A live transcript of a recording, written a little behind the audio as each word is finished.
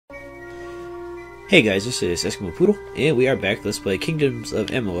Hey guys, this is Eskimo Poodle, and we are back. Let's play Kingdoms of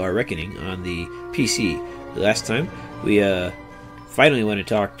Amalur Reckoning on the PC. Last time, we finally went to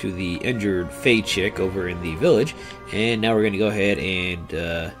talk to the injured Fae chick over in the village, and now we're going to go ahead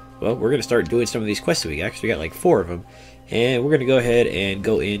and, well, we're going to start doing some of these quests that we got, because we got like 4 of them, and we're going to go ahead and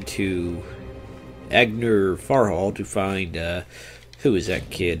go into Agnur Farhall to find, who is that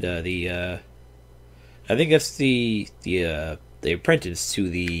kid? I think that's the apprentice to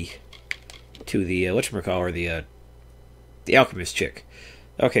the whatchamacallit, the alchemist chick.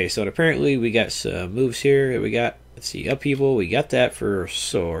 Okay, so apparently we got some moves here. We got, let's see, upheaval. We got that for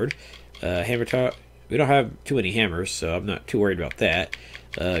sword. Hammer top. We don't have too many hammers, so I'm not too worried about that.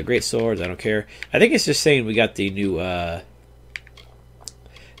 Great swords. I don't care. I think it's just saying we got the new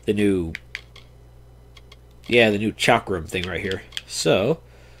chakram thing right here. So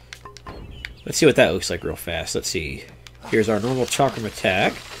let's see what that looks like real fast. Let's see. Here's our normal chakram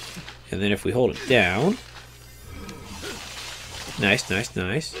attack. And then if we hold it down, nice.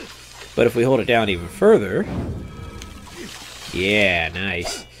 But if we hold it down even further, yeah,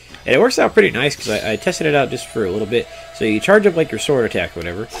 nice. And it works out pretty nice because I tested it out just for a little bit. So you charge up like your sword attack or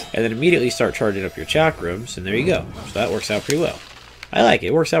whatever, and then immediately start charging up your chakrams, and there you go. So that works out pretty well. I like it.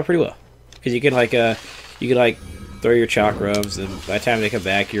 It works out pretty well because you can like throw your chakrams, and by the time they come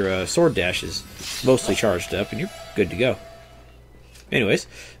back, your sword dash is mostly charged up, and you're good to go. Anyways,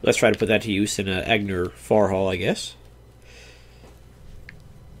 let's try to put that to use in Agnur Farhall, I guess.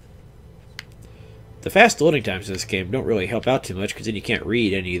 The fast loading times in this game don't really help out too much, because then you can't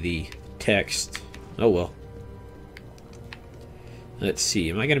read any of the text. Oh well. Let's see,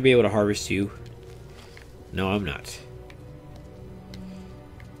 am I going to be able to harvest you? No, I'm not.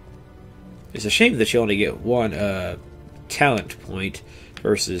 It's a shame that you only get 1 talent point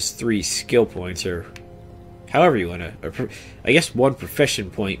versus 3 skill points, or however you want to. I guess 1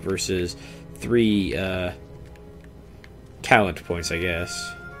 profession point versus 3 talent points, I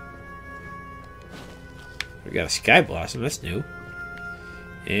guess. We got a Sky Blossom, that's new.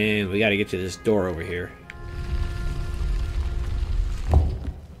 And we got to get to this door over here.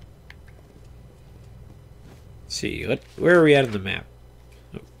 Let's see, where are we at on the map?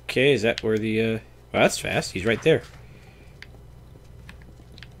 Okay, is that where the... Wow, that's fast. He's right there.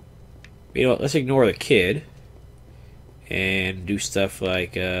 You know what, let's ignore the kid and do stuff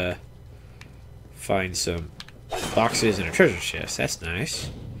like find some boxes and a treasure chest. That's nice.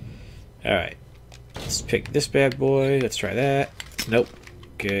 Alright. Let's pick this bad boy. Let's try that. Nope.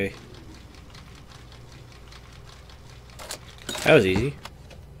 Okay. That was easy.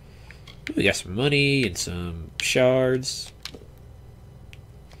 We got some money and some shards.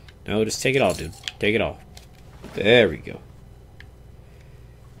 No, just take it all, dude. Take it all. There we go.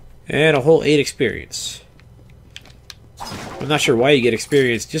 And a whole 8 experience. I'm not sure why you get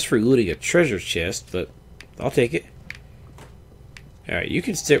experience just for looting a treasure chest, but I'll take it. Alright, you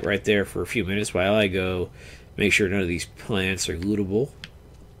can sit right there for a few minutes while I go make sure none of these plants are lootable.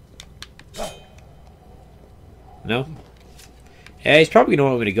 No? Yeah, he's probably going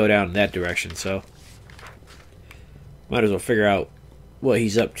to want me to go down in that direction, so might as well figure out what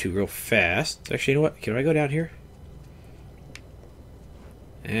he's up to real fast. Actually, you know what? Can I go down here?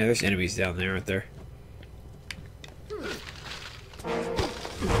 Yeah, there's enemies down there, aren't there?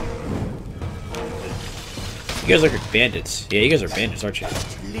 You guys look like bandits. Yeah, you guys are bandits, aren't you?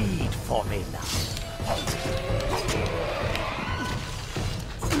 Lead for me now.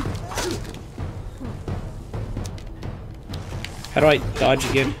 How do I dodge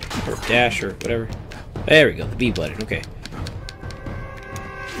again? Or dash, or whatever? There we go, the B button, okay.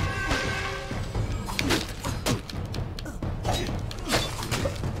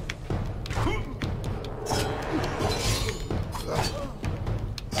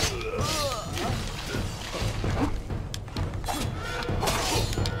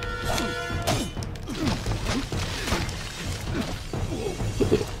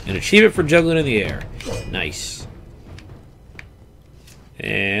 An achievement for juggling in the air. Nice.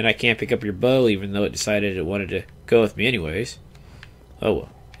 And I can't pick up your bow, even though it decided it wanted to go with me anyways. Oh well.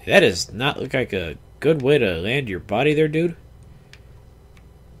 That does not look like a good way to land your body there, dude.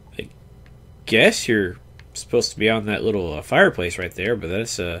 I guess you're supposed to be on that little fireplace right there, but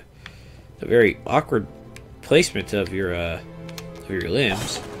that's a very awkward placement of your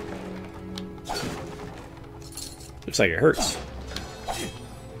limbs. Looks like it hurts.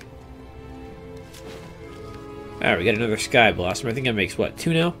 Alright, we got another Sky Blossom. I think that makes, what,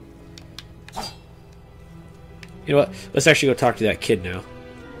 2 now? You know what? Let's actually go talk to that kid now.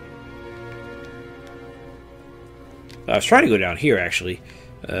 I was trying to go down here, actually.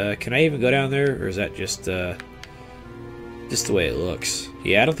 Can I even go down there? Or is that just Just the way it looks.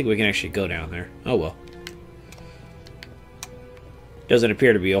 Yeah, I don't think we can actually go down there. Oh well. Doesn't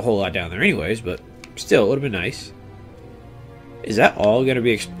appear to be a whole lot down there anyways, but still, it would have been nice. Is that all going to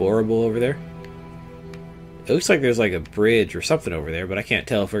be explorable over there? It looks like there's like a bridge or something over there, but I can't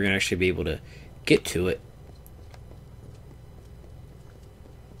tell if we're going to actually be able to get to it.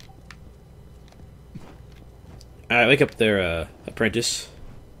 Alright, wake up there, Apprentice.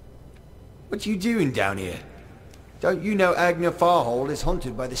 What you doing down here? Don't you know Agna Farhold is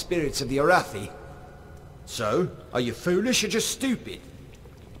haunted by the spirits of the Arathi? So, are you foolish or just stupid?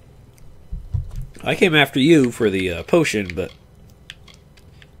 I came after you for the potion, but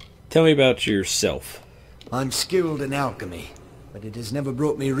tell me about yourself. I'm skilled in alchemy, but it has never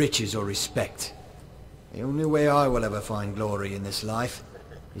brought me riches or respect. The only way I will ever find glory in this life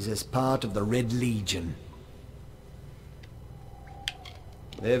is as part of the Red Legion.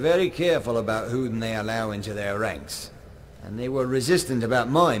 They're very careful about whom they allow into their ranks, and they were resistant about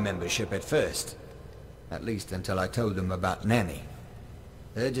my membership at first. At least until I told them about Nannes.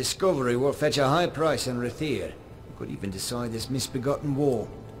 Their discovery will fetch a high price in Rathir. It could even decide this misbegotten war.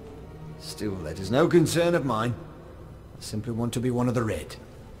 Still, that is no concern of mine. I simply want to be one of the Red.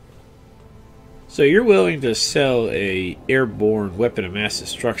 So you're willing to sell a airborne weapon of mass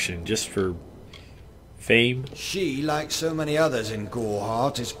destruction just for fame? She, like so many others in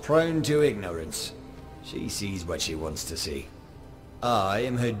Goreheart, is prone to ignorance. She sees what she wants to see. I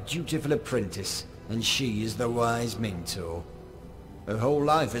am her dutiful apprentice, and she is the wise mentor. Her whole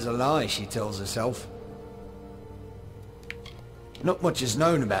life is a lie, she tells herself. Not much is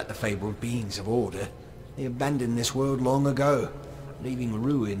known about the fabled beings of Order. They abandoned this world long ago, leaving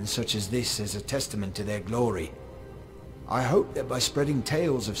ruins such as this as a testament to their glory. I hope that by spreading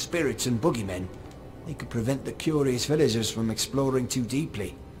tales of spirits and boogeymen, they could prevent the curious villagers from exploring too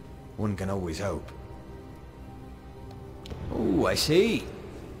deeply. One can always hope. Oh, I see.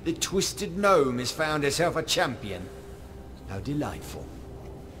 The Twisted Gnome has found herself a champion. How delightful.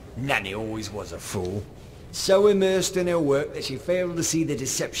 Nanny always was a fool. So immersed in her work that she failed to see the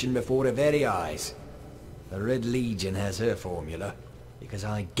deception before her very eyes. The Red Legion has her formula, because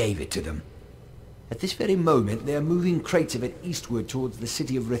I gave it to them. At this very moment, they are moving crates of it eastward towards the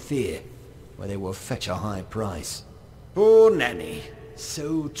city of Rathir, where they will fetch a high price. Poor Nanny.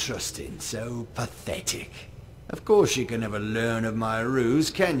 So trusting, so pathetic. Of course she can never learn of my ruse,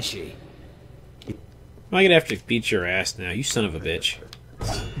 can she? I'm gonna have to beat your ass now, you son of a bitch.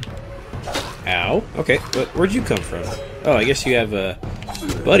 Ow. Okay, but where'd you come from? Oh, I guess you have,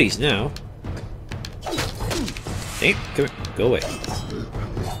 buddies now. Hey, come here. Go away.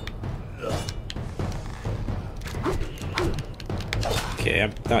 Okay,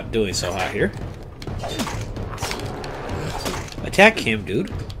 I'm not doing so hot here. Attack him,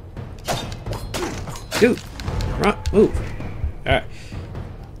 dude. Dude, run, move. Alright.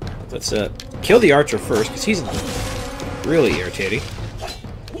 Let's, kill the archer first, because he's really irritating.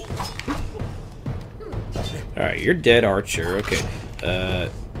 Alright, you're dead, archer. Okay.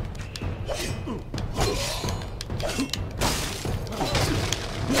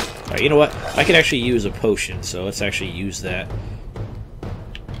 Alright, you know what? I could actually use a potion, so let's actually use that.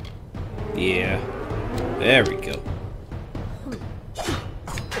 Yeah. There we go.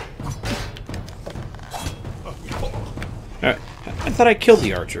 Alright, I thought I killed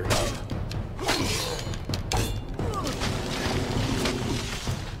the archer.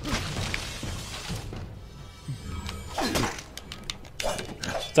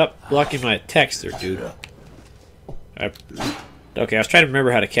 Stop blocking my attacks there, dude. Okay, I was trying to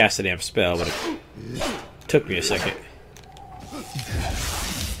remember how to cast the damn spell, but it took me a second.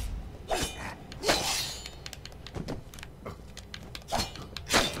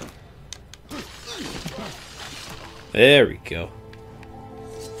 There we go.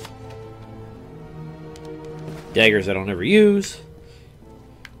 Daggers I don't ever use.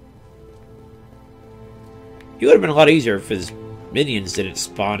 It would have been a lot easier if his minions didn't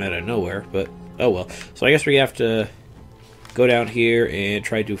spawn out of nowhere, but oh well. So I guess we have to go down here and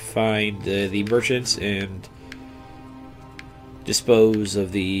try to find the merchants and dispose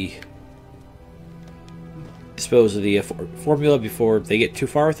of the formula before they get too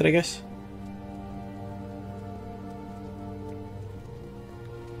far with it, I guess.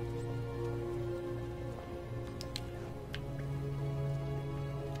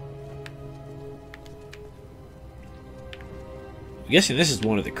 I'm guessing this is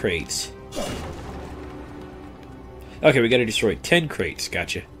one of the crates. Okay, we gotta destroy 10 crates.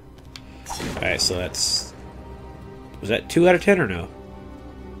 Gotcha. Alright, so that's... Was that 2 out of 10 or no?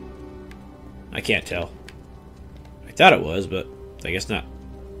 I can't tell. I thought it was, but I guess not.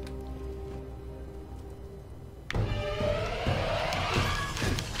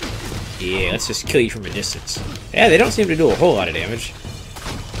 Yeah, let's just kill you from a distance. Yeah, they don't seem to do a whole lot of damage,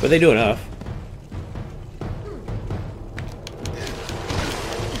 but they do enough.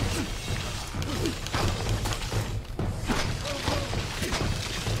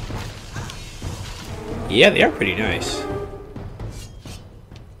 Yeah, they are pretty nice.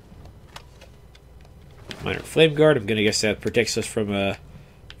 Minor Flame Guard, I'm gonna guess that protects us from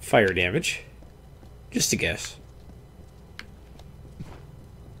fire damage. Just a guess.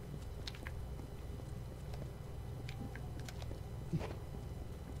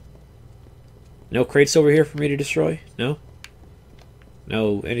 No crates over here for me to destroy? No?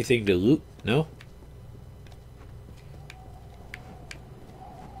 No anything to loot? No?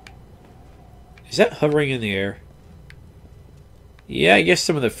 Is that hovering in the air? Yeah, I guess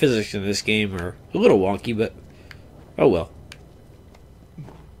some of the physics in this game are a little wonky, but oh well.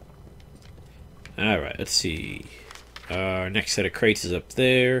 Alright, let's see. Our next set of crates is up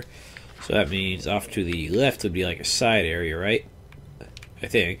there. So that means off to the left would be like a side area, right? I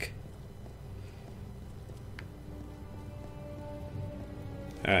think.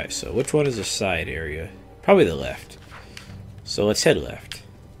 Alright, so which one is a side area? Probably the left. So let's head left.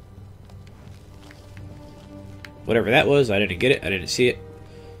 Whatever that was, I didn't get it. I didn't see it.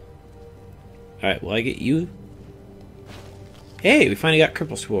 Alright, will I get you? Hey, we finally got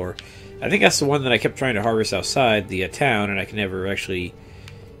Cripple Spore. I think that's the one that I kept trying to harvest outside the town, and I can never actually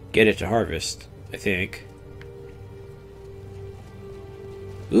get it to harvest, I think.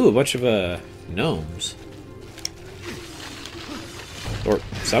 Ooh, a bunch of gnomes. Or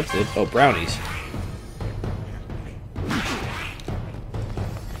something. Oh, brownies.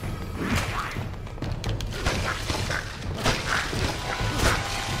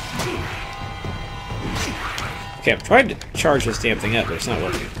 Okay, I'm trying to charge this damn thing up, but it's not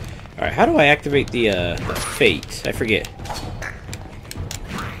working. Alright, how do I activate the fate? I forget.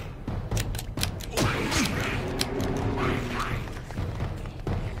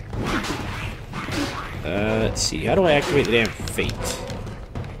 Let's see. How do I activate the damn fate?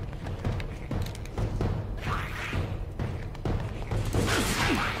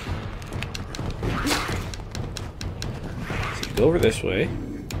 So go over this way.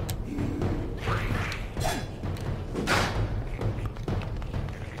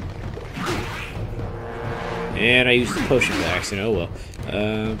 And I used the potion by accident. Oh well.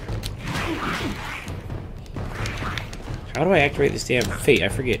 How do I activate this damn fate? I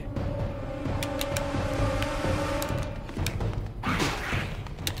forget.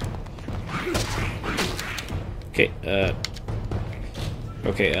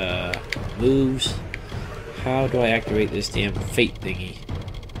 Okay, moves. How do I activate this damn fate thingy?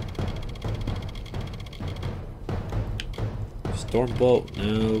 Stormbolt,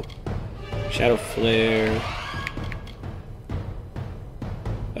 no. Shadow Flare.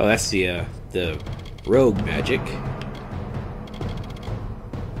 Oh, that's the rogue magic.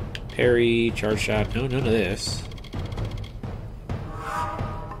 Parry, charge shot. No, none of this.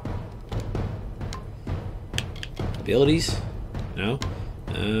 Abilities? No.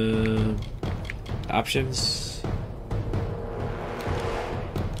 Options.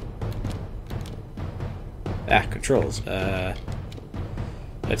 Controls.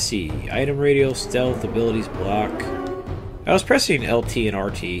 Let's see. Item radial, stealth, abilities, block. I was pressing LT and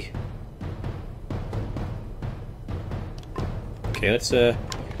RT. Okay, let's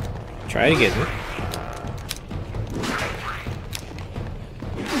try it again.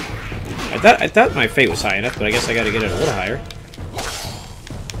 I thought my fate was high enough, but I guess I gotta get it a little higher.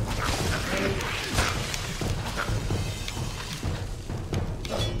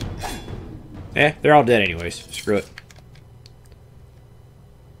 Eh, they're all dead anyways. Screw it.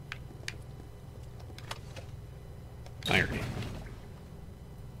 Irony.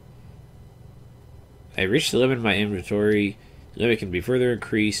 I reached the limit in my inventory. The limit can be further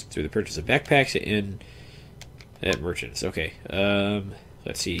increased through the purchase of backpacks at merchants. Okay.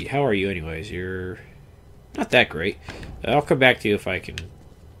 Let's see. How are you anyways? You're not that great. I'll come back to you if I can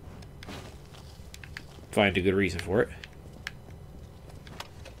find a good reason for it.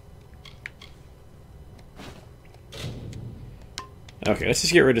 Okay, let's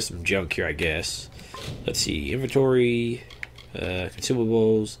just get rid of some junk here, I guess. Let's see. Inventory.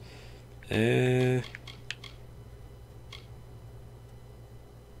 Consumables.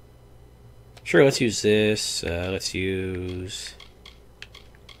 Sure, let's use this. Let's use...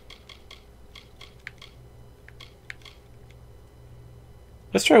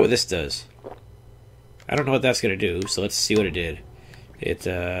 Let's try what this does. I don't know what that's going to do, so let's see what it did. It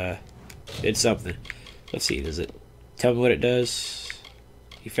did something. Let's see, does it tell me what it does?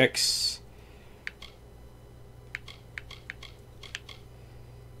 Effects.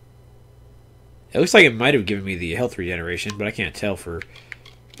 It looks like it might have given me the health regeneration, but I can't tell for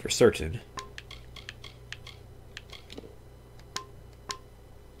certain.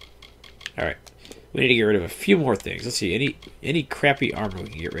 Alright. We need to get rid of a few more things. Let's see. Any crappy armor we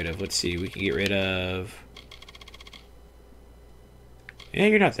can get rid of. Let's see. We can get rid of... Yeah,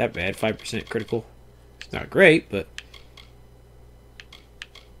 you're not that bad. 5% critical. It's not great, but...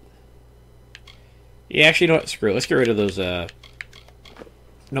 Yeah, actually, you know what? Screw it. Let's get rid of those,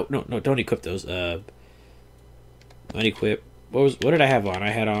 No, don't equip those. Unequip. What did I have on? I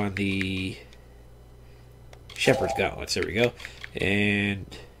had on the... Shepherd's Gauntlets. There we go. And...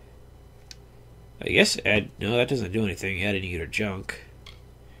 I guess add... No, that doesn't do anything. Add any unit of junk.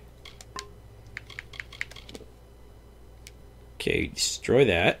 Okay, destroy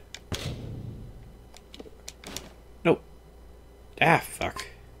that. Nope. Ah, fuck.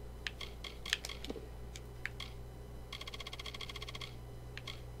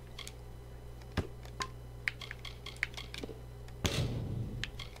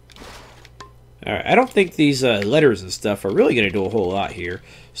 Alright, I don't think these letters and stuff are really going to do a whole lot here.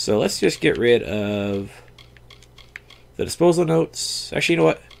 So let's just get rid of the disposal notes. Actually, you know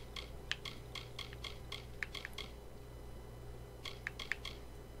what?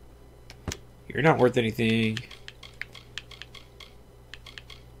 You're not worth anything.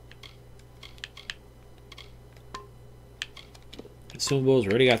 Consumables, we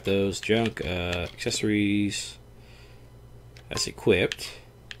already got those. Junk, accessories. That's equipped.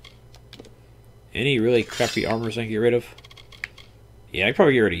 Any really crappy armors I can get rid of? Yeah, I'd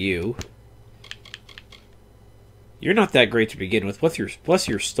probably get rid of you. You're not that great to begin with. Plus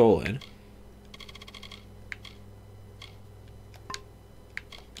you're stolen.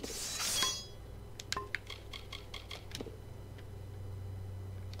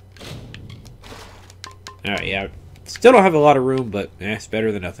 Alright, yeah. Still don't have a lot of room, but it's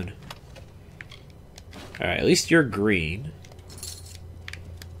better than nothing. Alright, at least you're green.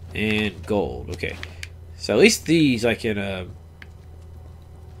 And gold. Okay. So at least these I can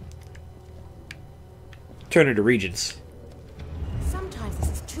turn into regions. Sometimes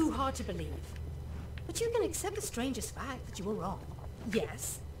this is too hard to believe. But you can accept the strangest fact that you were wrong.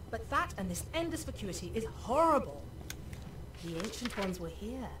 Yes, but that and this endless vacuity is horrible. The ancient ones were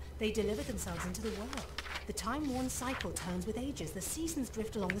here. They delivered themselves into the world. The time-worn cycle turns with ages. The seasons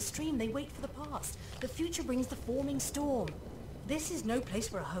drift along the stream. They wait for the past. The future brings the forming storm. This is no place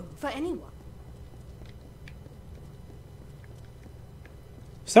for a home, for anyone.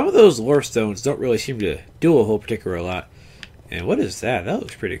 Some of those lore stones don't really seem to do a whole particular lot. And what is that? That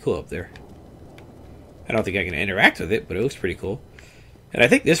looks pretty cool up there. I don't think I can interact with it, but it looks pretty cool. And I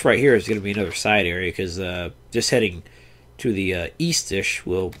think this right here is going to be another side area, because just heading to the east-ish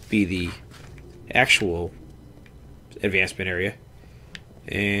will be the actual advancement area.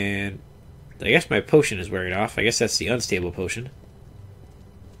 And I guess my potion is wearing off. I guess that's the unstable potion.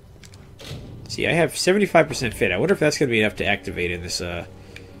 See, I have 75% fit. I wonder if that's going to be enough to activate in this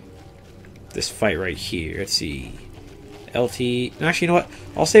this fight right here. Let's see. LT. No, actually, you know what?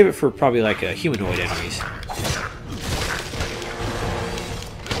 I'll save it for probably like humanoid enemies.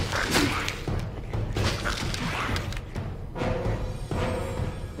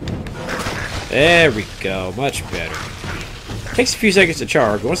 There we go. Much better. Takes a few seconds to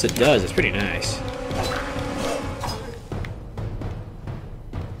charge, but once it does, it's pretty nice.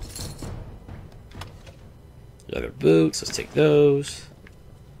 Leather boots. Let's take those.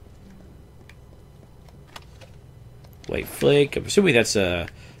 White flake. I'm assuming that's a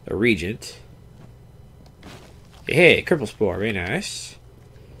regent. Hey, cripple spore. Very nice.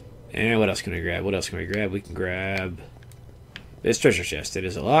 And what else can we grab? What else can we grab? We can grab this treasure chest. It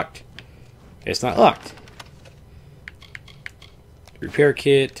is locked. It's not locked. Repair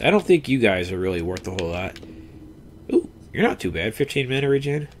kit. I don't think you guys are really worth a whole lot. Ooh, you're not too bad. 15 mana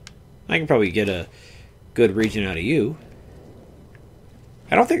regen. I can probably get a good regen out of you.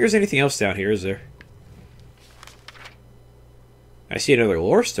 I don't think there's anything else down here, is there? I see another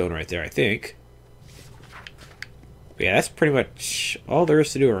lore stone right there, I think. But yeah, that's pretty much all there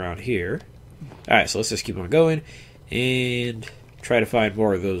is to do around here. Alright, so let's just keep on going and try to find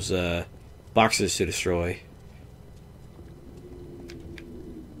more of those boxes to destroy.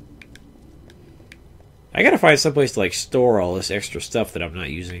 I gotta find someplace to like store all this extra stuff that I'm not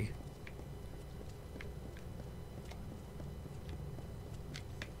using.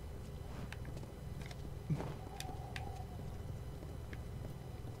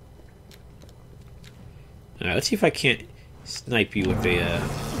 Alright, let's see if I can't snipe you with a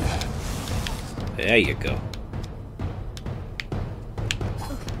there you go.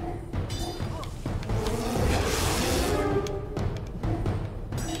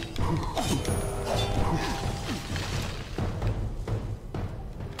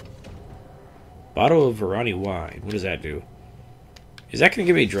 Bottle of Verani wine. What does that do? Is that going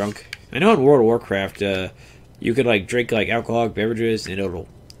to get me drunk? I know in World of Warcraft, you could like drink like alcoholic beverages and it'll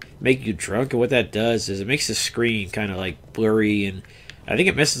make you drunk. And what that does is it makes the screen kind of like blurry, and I think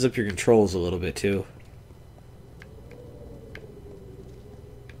it messes up your controls a little bit too.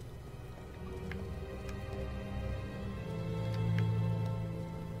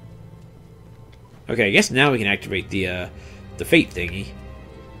 Okay, I guess now we can activate the fate thingy.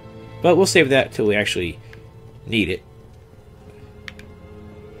 But we'll save that till we actually need it.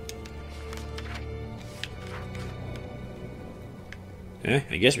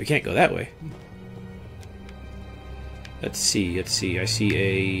 I guess we can't go that way. Let's see. I see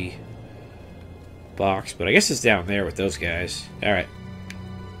a box, but I guess it's down there with those guys. Alright.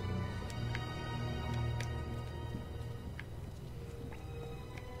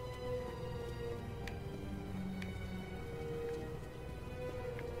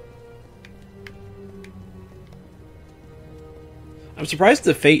 I'm surprised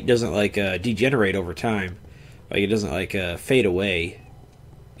the fate doesn't like degenerate over time. Like it doesn't like fade away.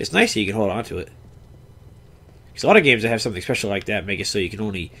 It's nice that you can hold on to it. Because a lot of games that have something special like that make it so you can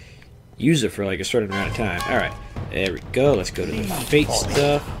only use it for like a certain amount of time. Alright, there we go. Let's go to the fate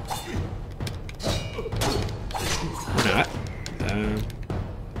stuff. Or not.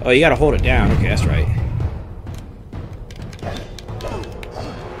 Oh, you gotta hold it down. Okay, that's right.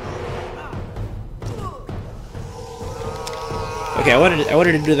 Okay, I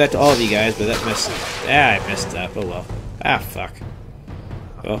wanted to do that to all of you guys, but that I messed up. Oh well. Ah, fuck.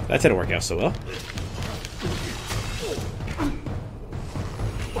 Well, that didn't work out so well.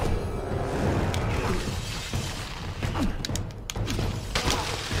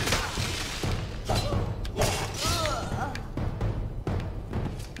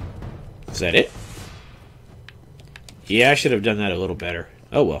 Is that it? Yeah, I should have done that a little better.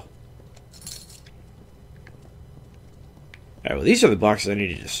 Oh well. Alright, well these are the boxes I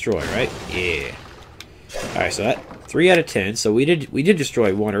need to destroy, right? Yeah. Alright, so that 3 out of 10. So we did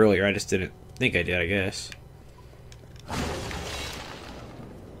destroy one earlier. I just didn't think I did, I guess.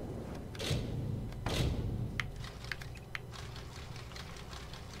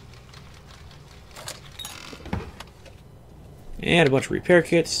 And a bunch of repair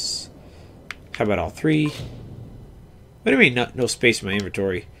kits. How about all 3? What do you mean no space in my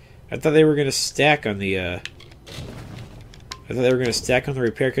inventory? I thought they were gonna stack on the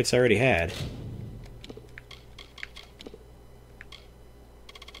repair kits I already had.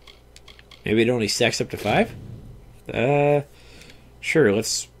 Maybe it only stacks up to 5? Sure,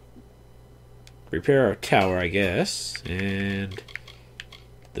 let's repair our tower, I guess. And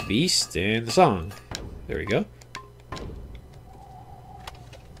the beast and the song. There we go.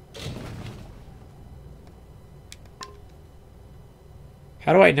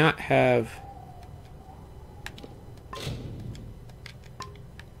 How do I not have...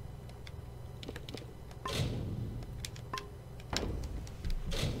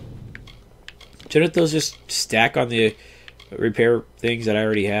 Shouldn't those just stack on the repair things that I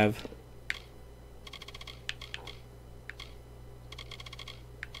already have?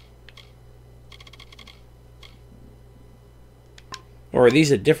 Or are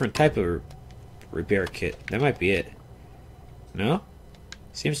these a different type of repair kit? That might be it. No?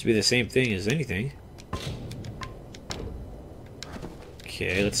 Seems to be the same thing as anything.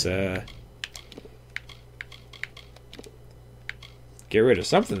 Okay, let's get rid of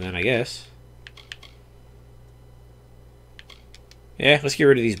something then, I guess. Yeah, let's get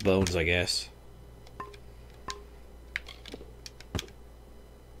rid of these bones, I guess.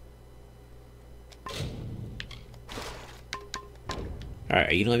 Alright,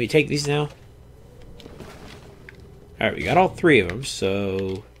 are you gonna let me take these now? Alright, we got all 3 of them,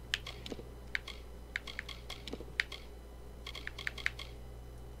 so...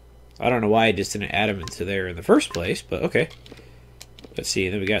 I don't know why I just didn't add them into there in the first place, but okay. Let's see,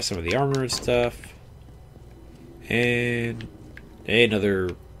 and then we got some of the armor and stuff. And...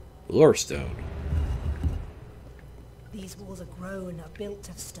 another lore stone. These walls are grown, are built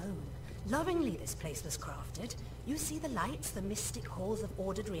of stone. Lovingly this place was crafted. You see the lights, the mystic halls of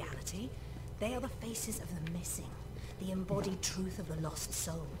ordered reality? They are the faces of the missing, the embodied truth of the lost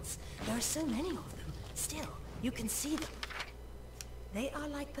souls. There are so many of them. Still, you can see them. They are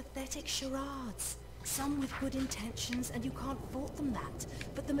like pathetic charades. Some with good intentions, and you can't fault them that.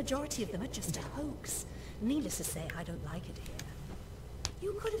 But the majority of them are just a hoax. Needless to say, I don't like it here.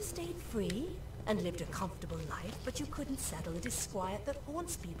 You could have stayed free and lived a comfortable life, but you couldn't settle the disquiet that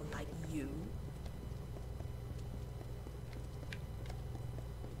haunts people like you.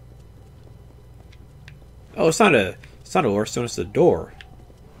 Oh, it's not a lore stone, it's a door.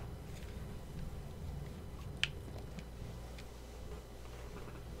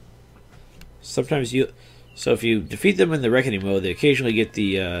 Sometimes you... So if you defeat them in the Reckoning mode, they occasionally get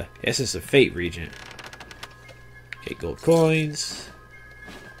the Essence of Fate region. Okay, gold coins.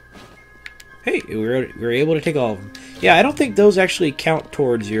 Hey, we were able to take all of them. Yeah, I don't think those actually count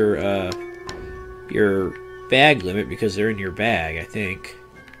towards your bag limit because they're in your bag, I think.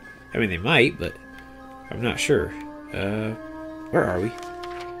 I mean, they might, but I'm not sure. Where are we?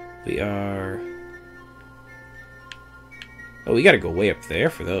 We are... Oh, we gotta go way up there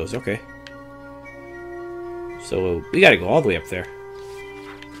for those. Okay. So, we gotta go all the way up there.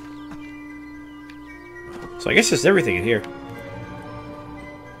 So, I guess that's everything in here.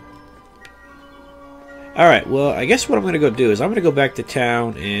 Alright, well, I guess what I'm gonna go do is I'm gonna go back to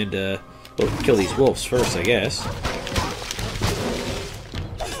town and, well, kill these wolves first, I guess.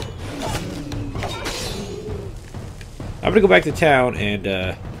 I'm gonna go back to town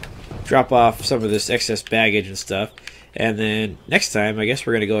and, drop off some of this excess baggage and stuff. And then next time, I guess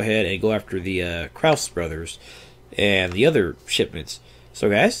we're going to go ahead and go after the Kraus brothers and the other shipments. So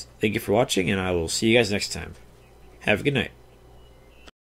guys, thank you for watching, and I will see you guys next time. Have a good night.